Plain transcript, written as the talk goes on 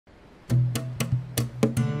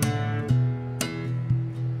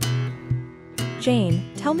Jane,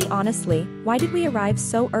 tell me honestly, why did we arrive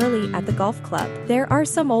so early at the golf club? There are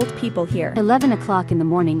some old people here. 11 o'clock in the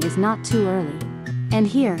morning is not too early. And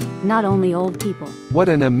here, not only old people. What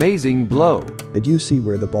an amazing blow. Did you see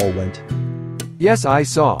where the ball went? Yes, I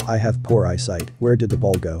saw. I have poor eyesight. Where did the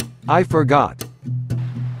ball go? I forgot.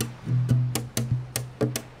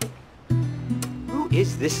 Who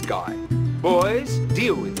is this guy? Boys,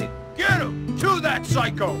 deal with it. Get him! To that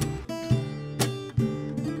psycho!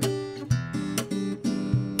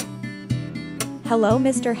 Hello,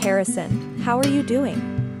 Mr. Harrison. How are you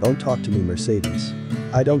doing? Don't talk to me, Mercedes.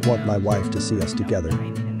 I don't want my wife to see us together.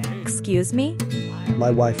 Excuse me?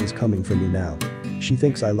 My wife is coming for me now. She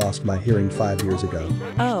thinks I lost my hearing 5 years ago.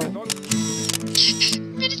 Oh,